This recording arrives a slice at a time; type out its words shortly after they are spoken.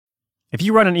If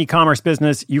you run an e-commerce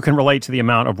business, you can relate to the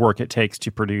amount of work it takes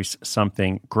to produce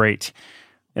something great.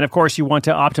 And of course, you want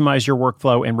to optimize your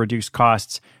workflow and reduce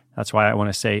costs. That's why I want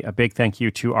to say a big thank you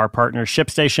to our partner,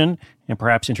 ShipStation, and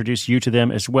perhaps introduce you to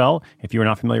them as well. If you're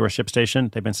not familiar with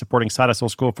ShipStation, they've been supporting Side Hustle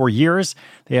School for years.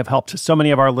 They have helped so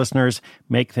many of our listeners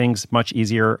make things much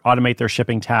easier, automate their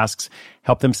shipping tasks,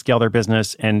 help them scale their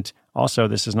business, and also,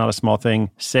 this is not a small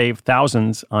thing, save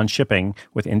thousands on shipping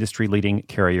with industry-leading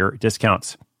carrier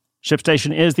discounts.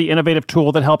 ShipStation is the innovative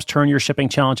tool that helps turn your shipping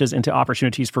challenges into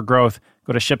opportunities for growth.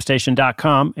 Go to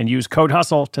ShipStation.com and use code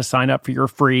HUSTLE to sign up for your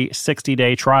free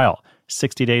 60-day trial.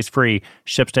 60 days free.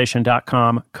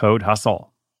 ShipStation.com, code HUSTLE.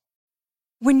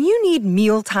 When you need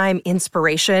mealtime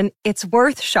inspiration, it's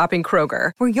worth shopping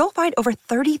Kroger, where you'll find over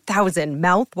 30,000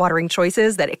 mouth-watering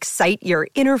choices that excite your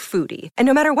inner foodie. And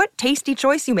no matter what tasty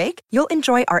choice you make, you'll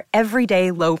enjoy our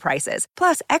everyday low prices,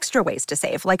 plus extra ways to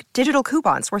save, like digital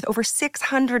coupons worth over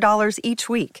 $600 each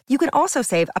week. You can also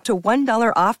save up to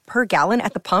 $1 off per gallon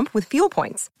at the pump with fuel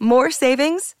points. More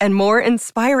savings and more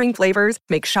inspiring flavors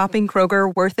make shopping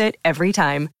Kroger worth it every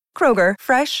time. Kroger,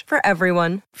 fresh for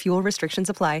everyone. Fuel restrictions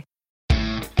apply.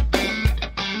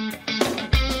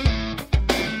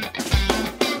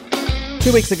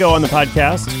 2 weeks ago on the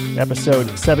podcast, episode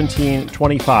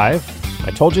 1725, I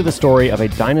told you the story of a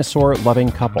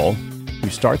dinosaur-loving couple who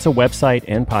starts a website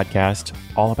and podcast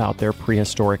all about their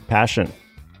prehistoric passion.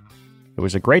 It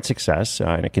was a great success,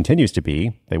 and it continues to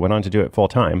be. They went on to do it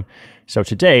full-time. So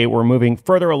today, we're moving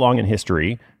further along in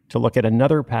history to look at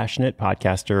another passionate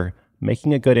podcaster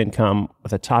making a good income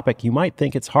with a topic you might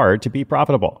think it's hard to be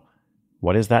profitable.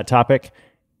 What is that topic?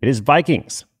 It is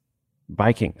Vikings.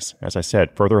 Vikings, as I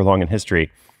said, further along in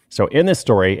history. So in this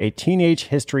story, a teenage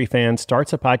history fan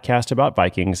starts a podcast about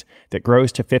Vikings that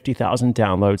grows to 50,000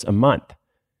 downloads a month.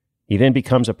 He then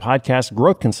becomes a podcast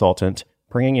growth consultant,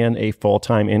 bringing in a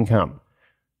full-time income.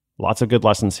 Lots of good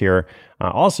lessons here.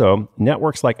 Also,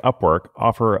 networks like Upwork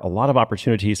offer a lot of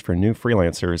opportunities for new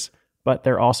freelancers, but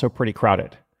they're also pretty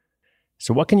crowded.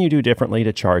 So what can you do differently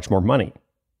to charge more money?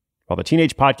 Well, the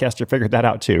teenage podcaster figured that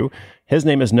out too. His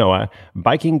name is Noah.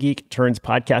 Viking Geek turns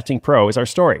podcasting pro is our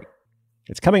story.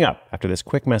 It's coming up after this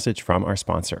quick message from our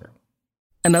sponsor.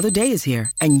 Another day is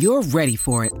here, and you're ready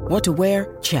for it. What to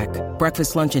wear? Check.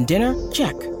 Breakfast, lunch, and dinner?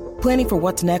 Check. Planning for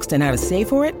what's next and how to save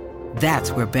for it?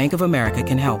 That's where Bank of America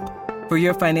can help. For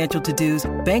your financial to-dos,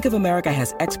 Bank of America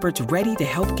has experts ready to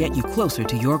help get you closer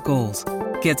to your goals.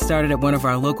 Get started at one of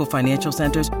our local financial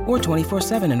centers or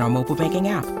 24/7 in our mobile banking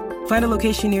app. Find a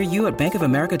location near you at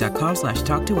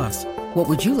bankofamerica.com/talktous. What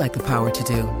would you like the power to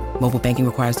do? Mobile banking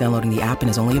requires downloading the app and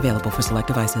is only available for select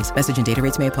devices. Message and data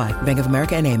rates may apply. Bank of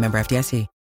America N.A., member FDIC.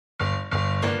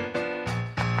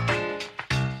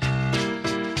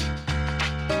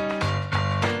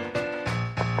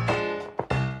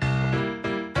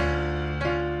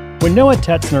 When Noah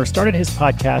Tetzner started his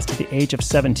podcast at the age of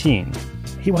 17,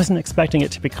 he wasn't expecting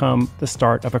it to become the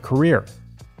start of a career.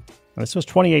 This was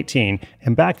 2018,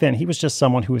 and back then he was just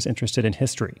someone who was interested in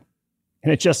history.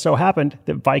 And it just so happened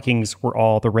that Vikings were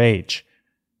all the rage.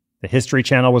 The History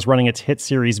Channel was running its hit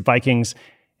series Vikings,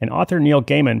 and author Neil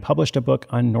Gaiman published a book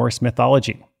on Norse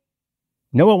mythology.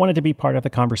 Noah wanted to be part of the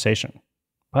conversation.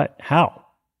 But how?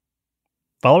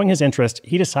 Following his interest,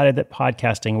 he decided that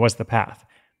podcasting was the path.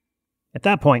 At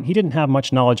that point, he didn't have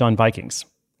much knowledge on Vikings,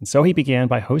 and so he began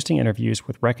by hosting interviews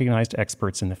with recognized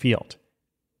experts in the field.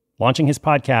 Launching his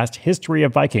podcast, History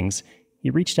of Vikings, he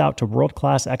reached out to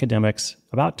world-class academics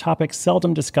about topics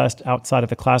seldom discussed outside of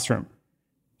the classroom.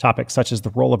 Topics such as the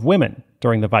role of women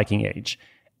during the Viking Age,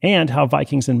 and how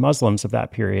Vikings and Muslims of that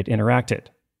period interacted.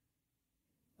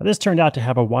 Now, this turned out to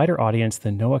have a wider audience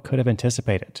than Noah could have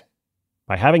anticipated.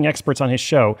 By having experts on his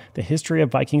show, the History of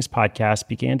Vikings podcast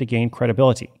began to gain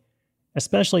credibility,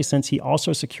 especially since he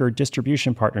also secured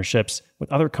distribution partnerships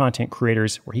with other content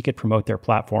creators where he could promote their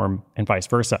platform and vice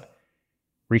versa.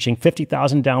 Reaching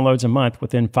 50,000 downloads a month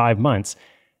within 5 months,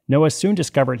 Noah soon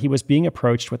discovered he was being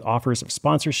approached with offers of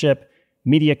sponsorship,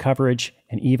 media coverage,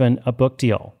 and even a book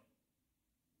deal.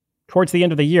 Towards the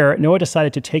end of the year, Noah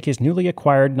decided to take his newly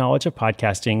acquired knowledge of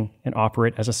podcasting and offer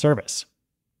it as a service.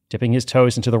 Dipping his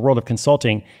toes into the world of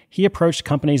consulting, he approached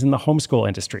companies in the homeschool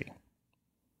industry.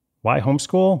 Why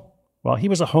homeschool? Well, he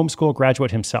was a homeschool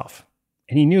graduate himself,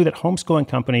 and he knew that homeschooling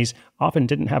companies often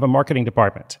didn't have a marketing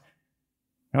department.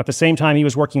 Now, at the same time he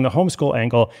was working the homeschool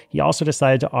angle, he also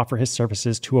decided to offer his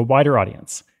services to a wider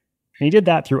audience. And he did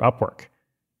that through Upwork.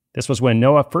 This was when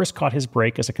Noah first caught his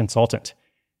break as a consultant.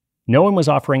 No one was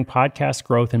offering podcast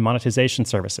growth and monetization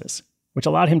services, which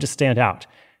allowed him to stand out,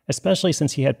 especially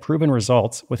since he had proven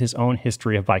results with his own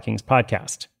History of Vikings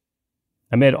podcast.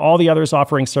 Amid all the others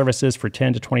offering services for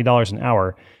 $10 to $20 an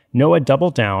hour, Noah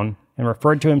doubled down and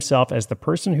referred to himself as the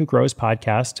person who grows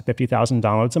podcasts to 50,000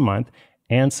 downloads a month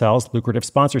and sells lucrative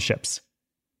sponsorships.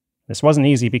 This wasn't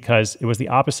easy because it was the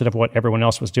opposite of what everyone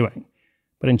else was doing.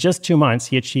 But in just 2 months,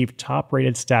 he achieved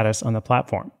top-rated status on the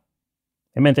platform.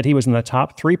 It meant that he was in the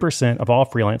top 3% of all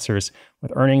freelancers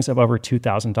with earnings of over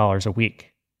 $2,000 a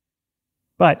week.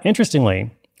 But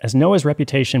interestingly, as Noah's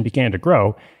reputation began to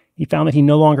grow, he found that he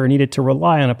no longer needed to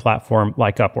rely on a platform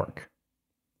like Upwork.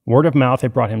 Word of mouth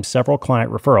had brought him several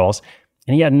client referrals,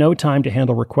 and he had no time to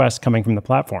handle requests coming from the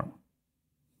platform.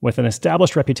 With an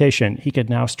established reputation, he could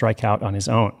now strike out on his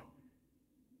own.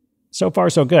 So far,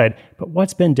 so good, but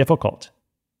what's been difficult?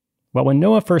 Well, when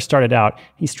Noah first started out,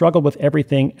 he struggled with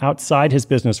everything outside his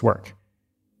business work.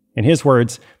 In his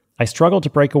words, "I struggled to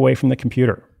break away from the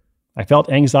computer. I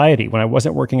felt anxiety when I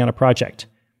wasn't working on a project.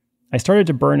 I started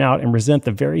to burn out and resent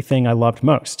the very thing I loved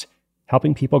most,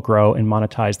 helping people grow and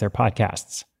monetize their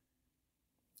podcasts."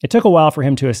 It took a while for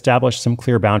him to establish some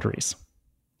clear boundaries.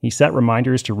 He set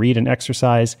reminders to read and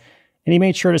exercise, and he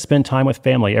made sure to spend time with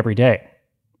family every day.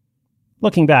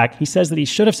 Looking back, he says that he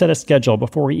should have set a schedule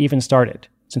before he even started,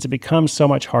 since it becomes so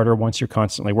much harder once you're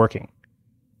constantly working.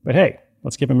 But hey,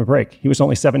 let's give him a break. He was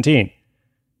only 17.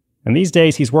 And these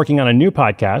days, he's working on a new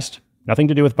podcast, nothing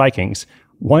to do with Vikings,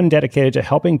 one dedicated to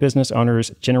helping business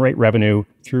owners generate revenue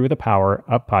through the power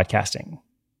of podcasting.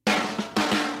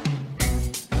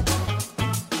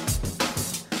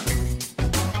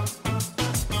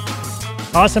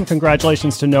 Awesome.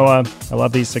 Congratulations to Noah. I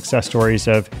love these success stories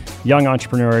of young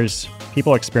entrepreneurs,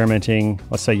 people experimenting,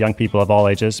 let's say young people of all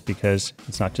ages, because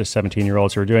it's not just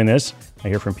 17-year-olds who are doing this. I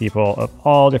hear from people of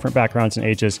all different backgrounds and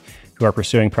ages who are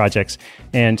pursuing projects.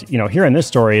 And, here in this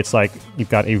story, it's like you've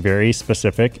got a very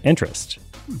specific interest.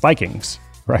 Vikings,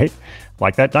 right?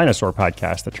 Like that dinosaur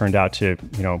podcast that turned out to,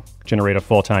 generate a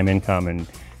full-time income and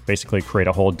basically create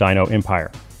a whole dino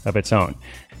empire of its own.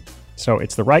 So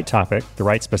it's the right topic, the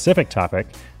right specific topic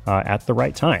at the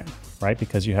right time, right?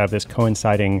 Because you have this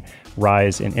coinciding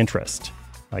rise in interest.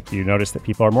 Like you notice that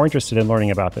people are more interested in learning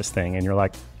about this thing and you're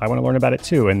like, I want to learn about it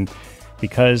too. And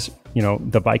because,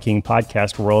 the Viking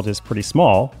podcast world is pretty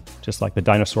small, just like the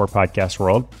dinosaur podcast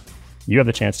world, you have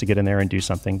the chance to get in there and do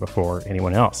something before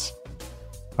anyone else.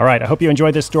 All right, I hope you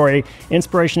enjoyed this story.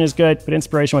 Inspiration is good, but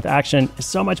inspiration with action is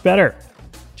so much better.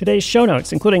 Today's show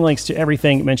notes, including links to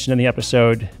everything mentioned in the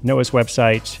episode, Noah's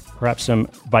website, perhaps some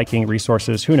Viking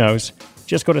resources, who knows.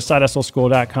 Just go to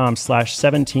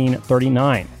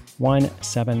sidehustleschool.com/1739,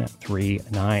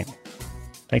 1739.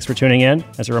 Thanks for tuning in.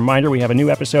 As a reminder, we have a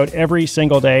new episode every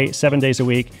single day, 7 days a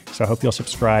week, so I hope you'll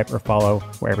subscribe or follow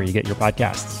wherever you get your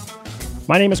podcasts.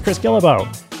 My name is Chris Guillebeau.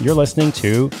 You're listening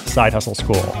to Side Hustle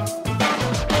School.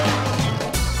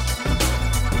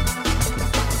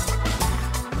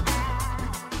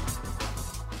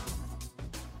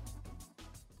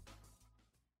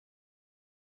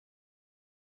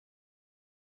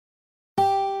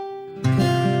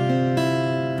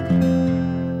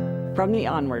 From the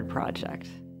Onward Project.